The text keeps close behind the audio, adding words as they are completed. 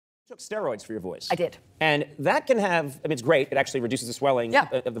took steroids for your voice. I did. And that can have, I mean, it's great. It actually reduces the swelling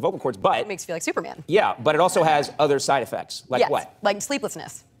of the vocal cords, but... It makes you feel like Superman. Yeah, but it also has other side effects. Like what? Like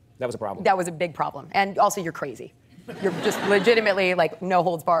sleeplessness. That was a problem. That was a big problem. And also you're crazy. You're just legitimately, like, no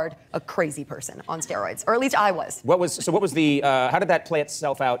holds barred, a crazy person on steroids. Or at least I was. What was the, how did that play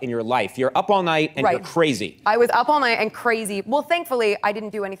itself out in your life? You're up all night and you're crazy. I was up all night and crazy. Well, thankfully, I didn't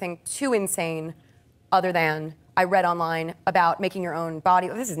do anything too insane other than I read online about making your own body.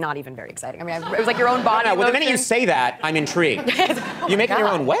 This is not even very exciting. I mean, it was like your own body lotion. Well, the minute you say that, I'm intrigued. You're making your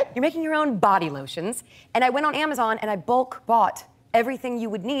own what? You're making your own body lotions. And I went on Amazon and I bulk bought everything you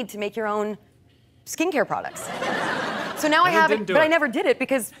would need to make your own skincare products. So now I have it, but I never did it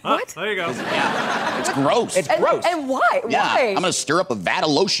because, what? There you go. Yeah. It's gross. It's gross. And why? Yeah. Why? I'm going to stir up a vat of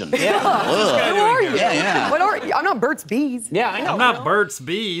lotion. Yeah. Who are you? Yeah, yeah. What are you? I'm not Burt's Bees. Yeah, I know. I'm not Burt's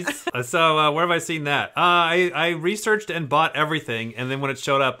Bees. So where have I seen that? I researched and bought everything, and then when it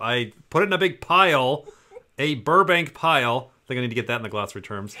showed up, I put it in a big pile, a Burbank pile. I think I need to get that in the glossary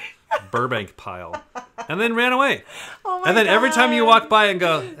terms. Burbank pile. And then ran away. Oh my and then God. every time you walk by and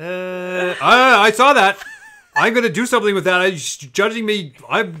go, I saw that. I'm going to do something with that. You're judging me.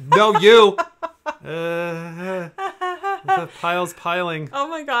 I know you. The pile's piling. Oh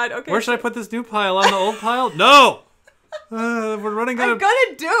my God. Okay. Where should I put this new pile? On the old pile? No! We're running out I'm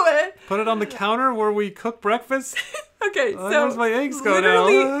gonna do it. Put it on the counter where we cook breakfast? Okay, so where's my eggs go now?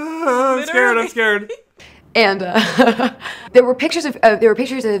 I'm scared. And there were pictures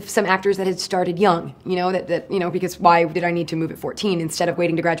of some actors that had started young, you know, because why did I need to move at 14 instead of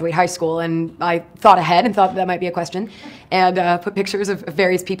waiting to graduate high school? And I thought ahead and thought that might be a question, and put pictures of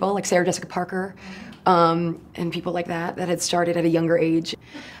various people like Sarah Jessica Parker, and people like that had started at a younger age.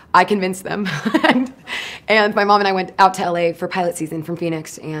 I convinced them, and my mom and I went out to LA for pilot season from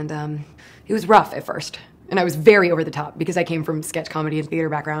Phoenix, and it was rough at first. And I was very over the top because I came from sketch comedy and theater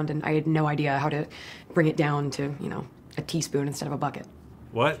background, and I had no idea how to bring it down to, you know, a teaspoon instead of a bucket.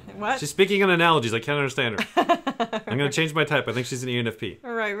 What? What? She's speaking in analogies. I can't understand her. I'm going to change my type. I think she's an ENFP.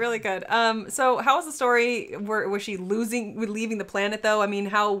 All right, really good. So how was the story? Was she leaving the planet, though? I mean,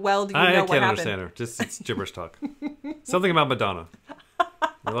 how well do you know what happened? I can't understand her. Just it's gibberish talk. Something about Madonna.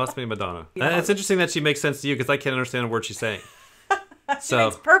 You lost me, Madonna. Yeah. It's interesting that she makes sense to you because I can't understand a word she's saying. She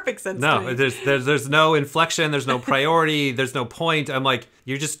makes perfect sense to me. No, there's no inflection, there's no priority, there's no point. I'm like,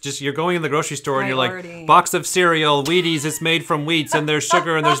 you're going in the grocery store and you're like, box of cereal, Wheaties is made from wheats, and there's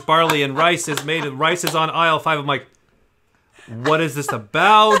sugar and there's barley, and rice is on aisle 5. I'm like, what is this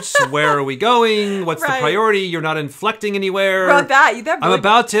about? Where are we going? What's the priority? You're not inflecting anywhere. About that, I'm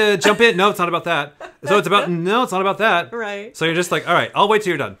about to jump in. No, it's not about that. So it's about, no, it's not about that. Right. So you're just like, all right, I'll wait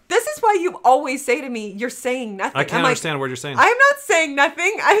till you're done. This is why you always say to me, you're saying nothing. I can't understand what you're saying. I'm not saying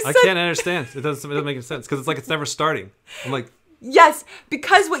nothing. I can't understand. It doesn't make any sense because it's like it's never starting. I'm like, yes,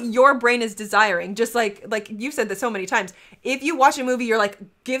 because what your brain is desiring, just like you've said this so many times, if you watch a movie, you're like,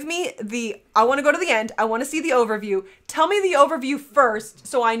 give me I want to go to the end, I want to see the overview, tell me the overview first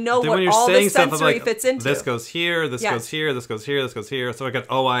so I know what all the sensory fits into. This goes here, this goes here, this goes here, this goes here, so I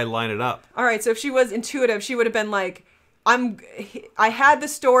got I line it up. All right, so if she was intuitive, she would have been like, I had the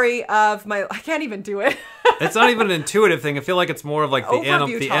story of my, I can't even do it. It's not even an intuitive thing. I feel like it's more of like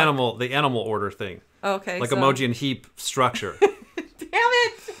the animal order thing. Okay. Like emoji and heap structure. Damn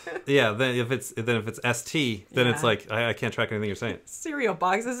it. Yeah, then if it's ST, then it's like I can't track anything you're saying. Cereal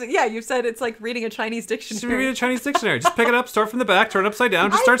boxes. Yeah, you said it's like reading a Chinese dictionary. Just read a Chinese dictionary. Just pick it up, start from the back, turn it upside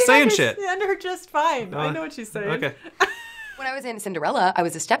down, just start saying shit. I understand her just fine. I know what she's saying. Okay. When I was in Cinderella, I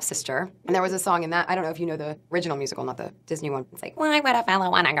was a stepsister, and there was a song in that. I don't know if you know the original musical, not the Disney one. It's like, why would a fellow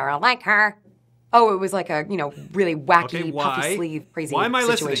want a girl like her? Oh, it was like a, really wacky, puffy sleeve, crazy situation.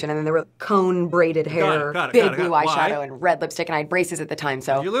 Listening? And then there were cone braided hair, big blue eyeshadow, and red lipstick. And I had braces at the time,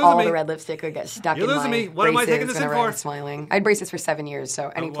 so all the red lipstick would get stuck in my braces. What am I taking this in for? I was smiling. I had braces for 7 years,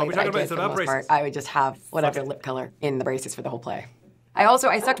 so any play that I did, for the most part, I would just have whatever lip color in the braces for the whole play.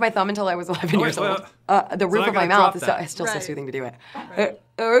 I sucked my thumb until I was 11 years old. The roof of my mouth is still so soothing to do it.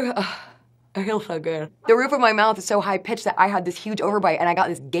 I feel so good. The roof of my mouth is so high pitched that I had this huge overbite, and I got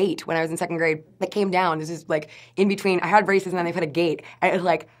this gate when I was in 2nd grade that came down. This is like in between. I had braces, and then they put a gate, and it was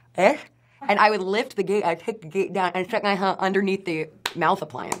like, eh? And I would lift the gate, I'd take the gate down, and stick my thumb underneath the mouth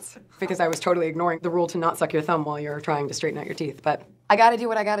appliance because I was totally ignoring the rule to not suck your thumb while you're trying to straighten out your teeth. But I gotta do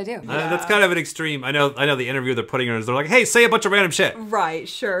what I gotta do. That's kind of an extreme. I know the interview they're putting her in is they're like, hey, say a bunch of random shit. Right,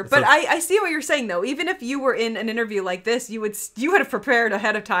 sure. But I see what you're saying though. Even if you were in an interview like this, you would have prepared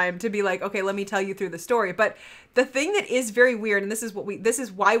ahead of time to be like, okay, let me tell you through the story. But the thing that is very weird, and this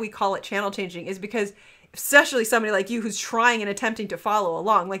is why we call it channel changing, is because especially somebody like you who's trying and attempting to follow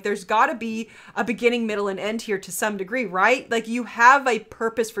along. Like, there's got to be a beginning, middle, and end here to some degree, right? Like, you have a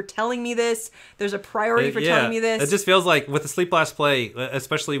purpose for telling me this. There's a priority for telling me this. It just feels like with the Sleep Blast play,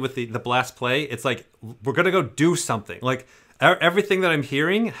 especially with the Blast play, it's like, we're going to go do something. Like, everything that I'm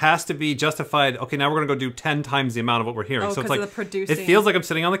hearing has to be justified. Okay, now we're going to go do 10 times the amount of what we're hearing. So it's like, of the producing. It feels like I'm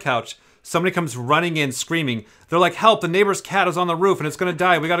sitting on the couch. Somebody comes running in, screaming. They're like, "Help! The neighbor's cat is on the roof and it's gonna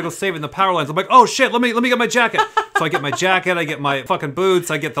die. We gotta go save it in the power lines." I'm like, "Oh shit! Let me get my jacket." So I get my jacket. I get my fucking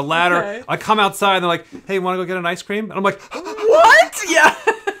boots. I get the ladder. Okay. I come outside. And they're like, "Hey, want to go get an ice cream?" And I'm like, What? Yeah.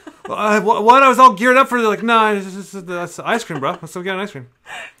 What? I was all geared up for. They're like, "Nah, that's ice cream, bro. Let's go get an ice cream."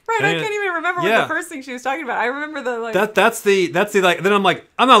 Right, I can't even remember what the first thing she was talking about. I remember the like. That's the like. Then I'm like,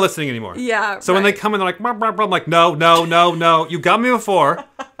 I'm not listening anymore. Yeah. So when they come in, they're like, blah, blah, blah. I'm like, no. You got me before.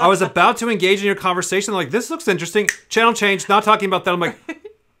 I was about to engage in your conversation. They're like, this looks interesting. Channel change. Not talking about that. I'm like,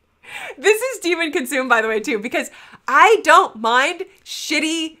 this is demon consume, by the way, too, because I don't mind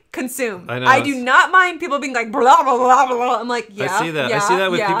shitty consume. I know. I do not mind people being like blah blah blah blah. I'm like, yeah. I see that. Yeah, I see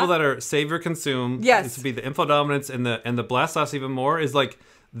that with yeah. people that are savior consume. Yes. It's to be the info dominance and the blast offs even more is like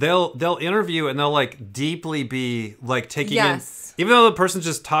they'll interview and they'll like deeply be like taking in. Even though the person's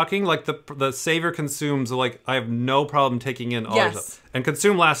just talking, like the savior consumes, like I have no problem taking in all of stuff. And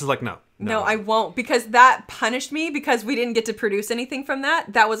consume last is like no. No, I won't, because that punished me because we didn't get to produce anything from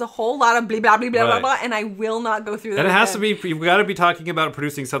that. That was a whole lot of blah, blah, blah, blah, blah, blah, and I will not go through that. And it has to be, you've got to be talking about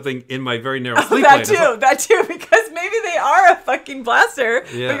producing something in my very narrow sleep lane. That too, because maybe they are a fucking blaster,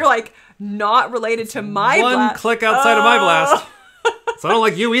 but you're like, not related to my blast. One click outside of my blast. So I don't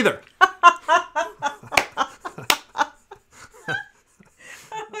like you either. Oh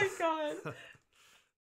my God.